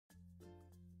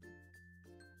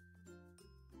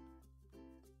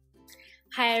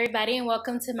Hi everybody and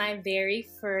welcome to my very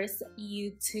first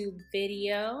YouTube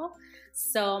video.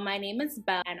 So my name is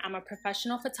Belle and I'm a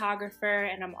professional photographer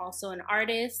and I'm also an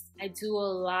artist. I do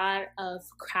a lot of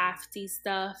crafty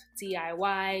stuff,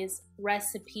 DIYs,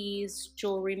 recipes,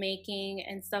 jewelry making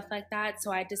and stuff like that.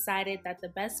 So I decided that the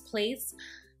best place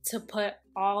to put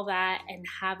all that and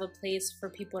have a place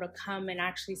for people to come and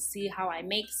actually see how I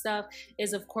make stuff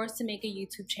is of course to make a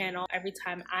YouTube channel. Every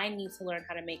time I need to learn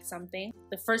how to make something,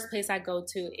 the first place I go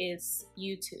to is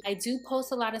YouTube. I do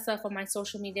post a lot of stuff on my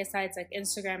social media sites like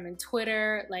Instagram and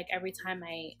Twitter, like every time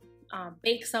I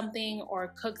bake something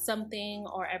or cook something,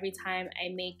 or every time I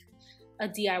make a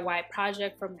DIY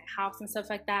project for my house and stuff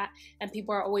like that. And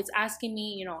people are always asking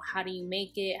me, you know, how do you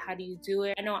make it? How do you do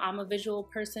it? I know I'm a visual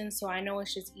person, so I know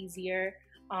it's just easier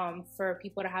for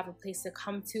people to have a place to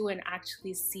come to and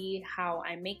actually see how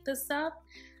I make this stuff.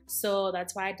 So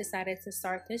that's why I decided to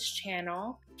start this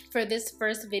channel. For this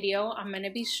first video, I'm going to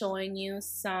be showing you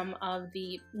some of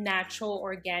the natural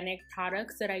organic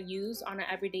products that I use on an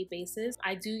everyday basis.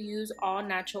 I do use all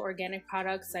natural organic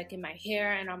products like in my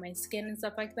hair and on my skin and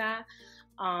stuff like that.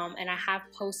 And I have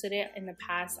posted it in the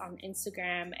past on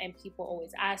Instagram, and people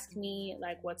always ask me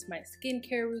like, what's my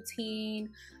skincare routine?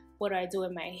 What do I do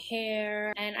in my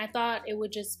hair? And I thought it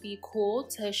would just be cool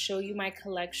to show you my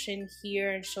collection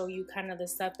here and show you kind of the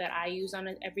stuff that I use on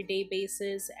an everyday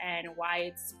basis and why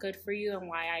it's good for you and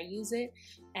why I use it.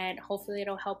 And hopefully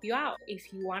it'll help you out.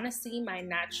 If you want to see my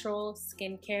natural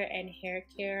skincare and hair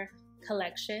care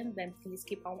collection, then please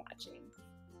keep on watching.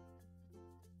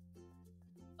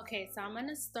 Okay, so I'm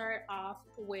gonna start off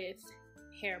with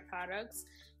hair products.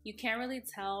 You can't really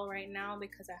tell right now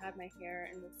because I have my hair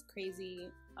in this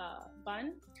crazy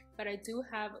bun, but I do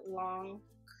have long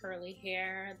curly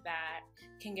hair that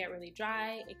can get really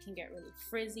dry, it can get really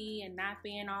frizzy and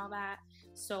nappy and all that.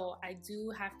 So I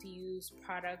do have to use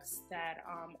products that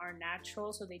are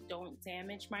natural so they don't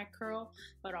damage my curl,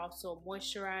 but also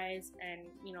moisturize and,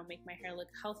 you know, make my hair look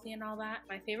healthy and all that.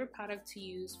 My favorite product to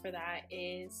use for that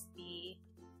is the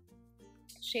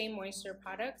Shea Moisture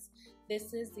products.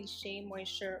 This is the Shea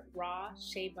Moisture Raw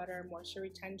Shea Butter Moisture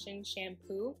Retention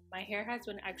Shampoo. My hair has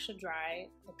been extra dry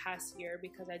the past year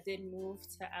because I did move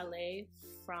to LA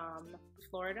from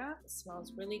Florida. It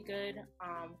smells really good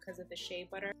because of the shea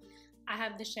butter. I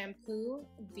have the shampoo,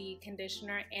 the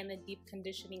conditioner, and the deep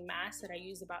conditioning mask that I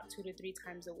use about 2 to 3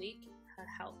 times a week. That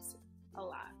helps a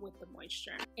lot with the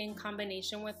moisture. In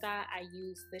combination with that, I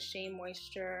use the Shea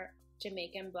Moisture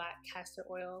Jamaican Black Castor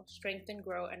Oil Strengthen,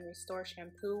 Grow, and Restore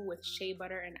Shampoo with shea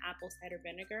butter and apple cider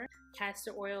vinegar.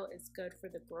 Castor oil is good for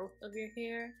the growth of your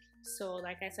hair. So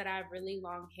like I said, I have really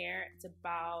long hair. It's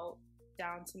about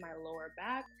down to my lower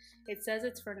back. It says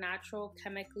it's for natural,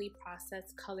 chemically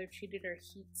processed, color treated, or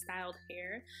heat styled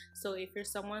hair. So if you're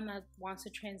someone that wants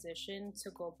to transition to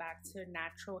go back to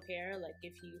natural hair, like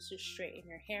if you used to straighten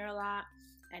your hair a lot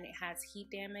and it has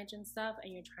heat damage and stuff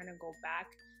and you're trying to go back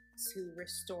to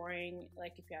restoring,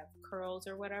 like if you have curls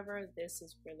or whatever, this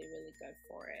is really good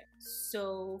for it.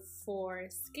 So for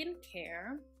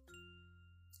skincare,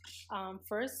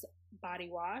 first body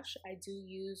wash, I do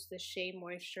use the Shea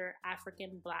Moisture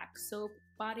African Black Soap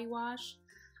body wash.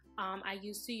 I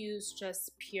used to use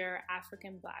just pure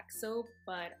African black soap,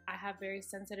 but I have very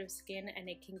sensitive skin and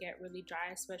it can get really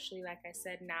dry, especially like I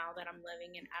said, now that I'm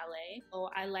living in LA.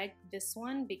 So I like this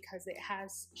one because it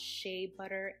has shea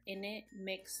butter in it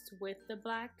mixed with the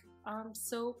black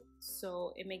soap.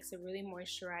 So it makes it really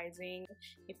moisturizing.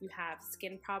 If you have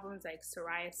skin problems like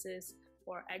psoriasis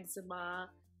or eczema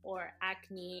or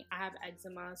acne, I have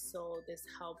eczema, so this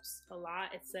helps a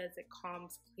lot. It says it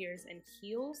calms, clears, and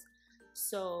heals.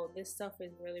 So this stuff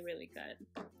is really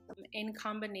good. In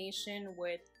combination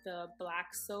with the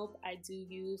black soap, I do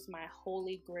use my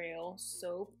Holy Grail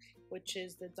soap, which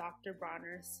is the Dr.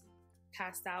 Bronner's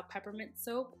Cast Out Peppermint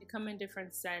Soap. They come in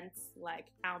different scents like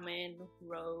almond,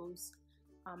 rose.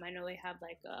 I know they have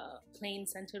like a plain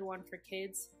scented one for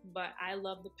kids, but I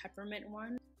love the peppermint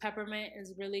one. Peppermint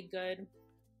is really good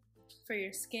for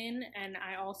your skin, and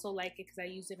I also like it because I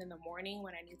use it in the morning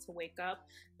when I need to wake up.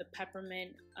 The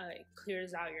peppermint it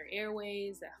clears out your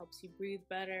airways, it helps you breathe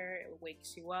better, it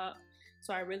wakes you up.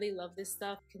 So I really love this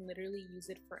stuff. You can literally use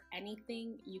it for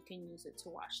anything. You can use it to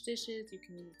wash dishes, you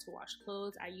can use it to wash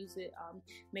clothes. I use it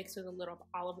mixed with a little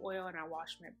olive oil and I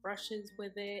wash my brushes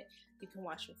with it. You can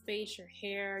wash your face, your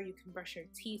hair, you can brush your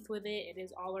teeth with it. It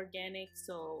is all organic,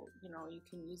 so you know you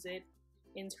can use it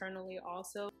internally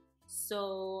also.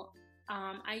 So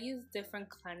I use different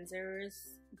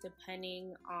cleansers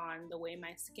depending on the way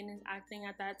my skin is acting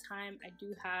at that time. I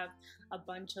do have a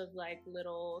bunch of like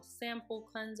little sample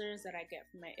cleansers that I get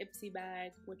from my Ipsy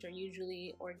bag, which are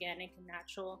usually organic and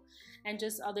natural, and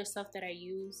just other stuff that I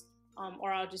use.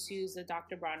 Or I'll just use the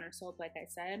Dr. Bronner soap, like I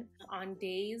said. On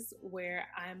days where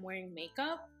I'm wearing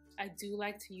makeup, I do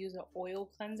like to use an oil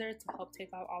cleanser to help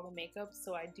take out all the makeup.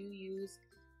 So I do use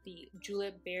the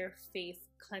Julep Bare Face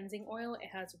Cleansing Oil. It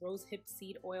has rosehip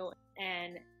seed oil,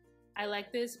 and I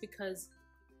like this because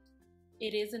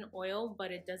it is an oil,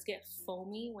 but it does get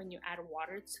foamy when you add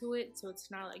water to it. So it's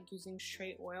not like using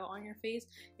straight oil on your face.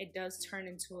 It does turn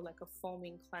into like a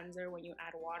foaming cleanser when you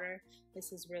add water.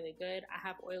 This is really good. I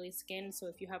have oily skin, so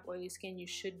if you have oily skin, you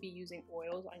should be using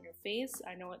oils on your face.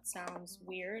 I know it sounds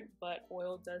weird, but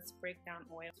oil does break down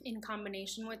oil. In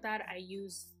combination with that, I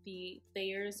use the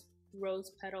Thayer's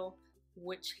Rose Petal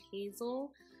Witch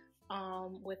Hazel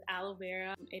with aloe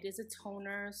vera. It is a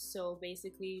toner, so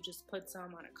basically you just put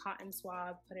some on a cotton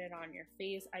swab, put it on your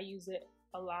face. I use it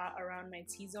a lot around my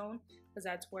T-zone because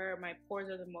that's where my pores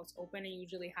are the most open and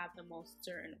usually have the most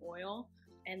dirt and oil,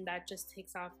 and that just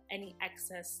takes off any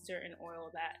excess dirt and oil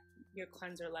that your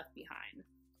cleanser left behind.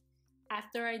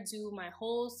 After I do my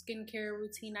whole skincare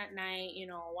routine at night, you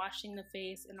know, washing the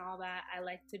face and all that, I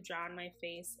like to drown my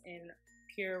face in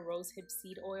pure rosehip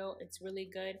seed oil. It's really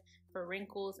good for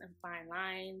wrinkles and fine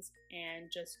lines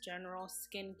and just general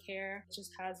skincare. It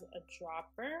just has a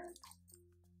dropper,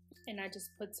 and I just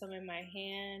put some in my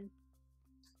hand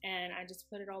and I just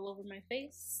put it all over my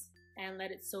face and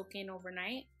let it soak in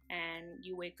overnight. And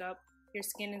you wake up, your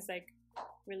skin is like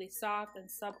really soft and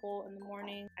supple in the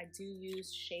morning. I do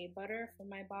use shea butter for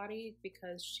my body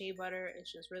because shea butter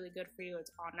is just really good for you.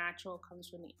 It's all natural, comes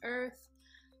from the earth.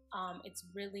 It's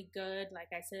really good, like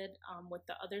I said, with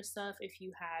the other stuff. If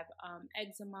you have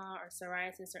eczema or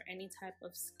psoriasis or any type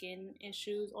of skin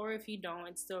issues, or if you don't,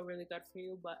 it's still really good for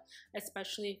you. But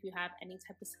especially if you have any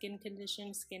type of skin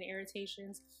condition, skin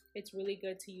irritations, it's really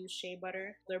good to use shea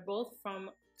butter. They're both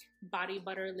from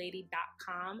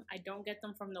bodybutterlady.com. I don't get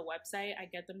them from the website. I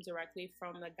get them directly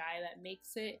from the guy that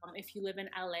makes it. If you live in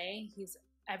LA, he's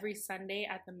every Sunday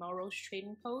at the Melrose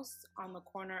Trading Post on the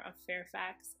corner of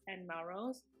Fairfax and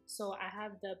Melrose. So I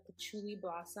have the Patchouli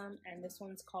Blossom, and this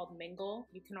one's called Mingle.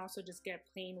 You can also just get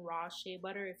plain raw shea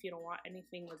butter if you don't want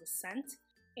anything with a scent.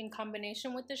 In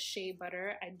combination with the shea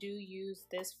butter, I do use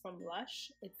this from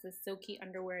Lush. It's the Silky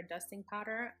Underwear Dusting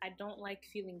Powder. I don't like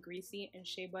feeling greasy, and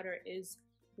shea butter is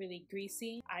really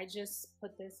greasy. I just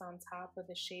put this on top of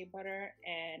the shea butter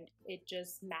and it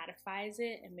just mattifies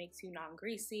it and makes you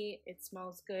non-greasy. It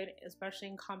smells good, especially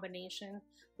in combination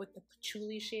with the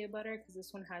patchouli shea butter, because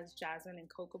this one has jasmine and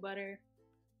cocoa butter.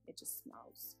 It just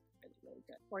smells really, really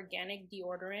good. Organic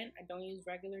deodorant. I don't use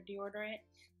regular deodorant.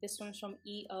 This one's from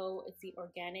EO. It's the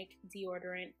organic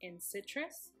deodorant in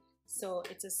citrus. So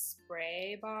it's a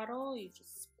spray bottle. You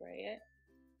just spray it.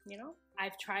 You know,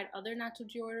 I've tried other natural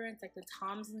deodorants like the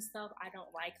Toms and stuff. I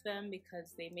don't like them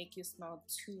because they make you smell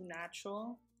too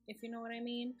natural, if you know what I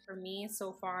mean. For me,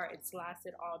 so far, it's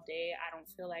lasted all day. I don't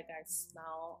feel like I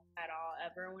smell at all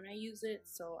ever when I use it,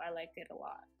 so I like it a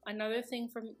lot. Another thing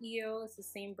from EO is the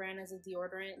same brand as a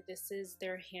deodorant. This is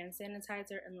their hand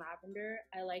sanitizer in lavender.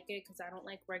 I like it because I don't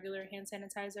like regular hand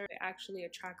sanitizer. It actually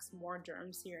attracts more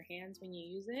germs to your hands when you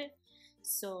use it.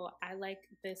 So I like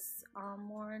this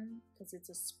one because it's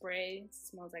a spray. It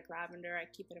smells like lavender. I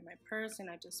keep it in my purse and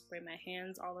I just spray my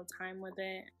hands all the time with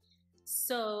it.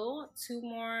 So 2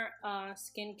 more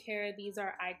skincare. These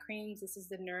are eye creams. This is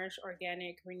the Nourish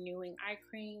Organic Renewing Eye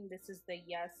Cream. This is the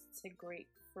Yes to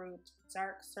Grapefruit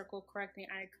Dark Circle Correcting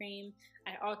Eye Cream.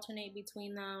 I alternate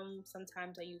between them.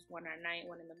 Sometimes I use one at night,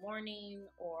 one in the morning,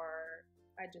 or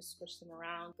I just switch them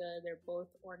around. They're both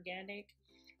organic,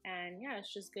 and yeah,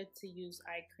 it's just good to use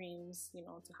eye creams, you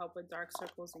know, to help with dark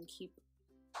circles and keep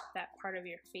that part of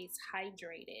your face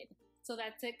hydrated. So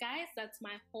that's it, guys. That's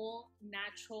my whole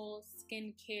natural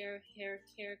skincare, hair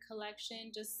care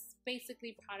collection. Just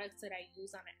basically products that I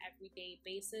use on an everyday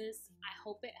basis. I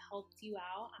hope it helped you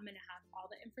out. I'm going to have all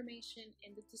the information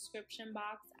in the description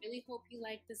box. I really hope you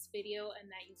like this video and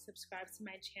that you subscribe to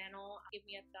my channel. Give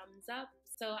me a thumbs up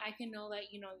so I can know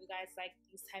that, you know, you guys like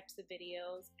these types of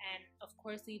videos. And of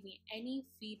course, leave me any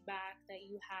feedback that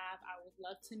you have. I would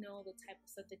love to know the type of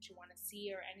stuff that you want to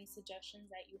see or any suggestions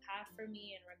that you have for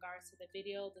me in regards to the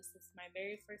video. This is my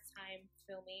very first time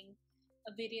filming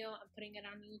a video and putting it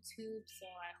on YouTube, so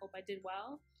I hope I did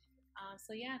well.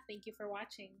 So yeah, thank you for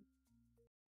watching.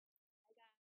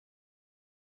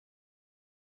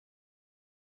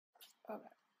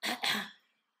 Okay.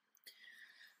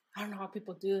 I don't know how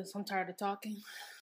people do this. I'm tired of talking.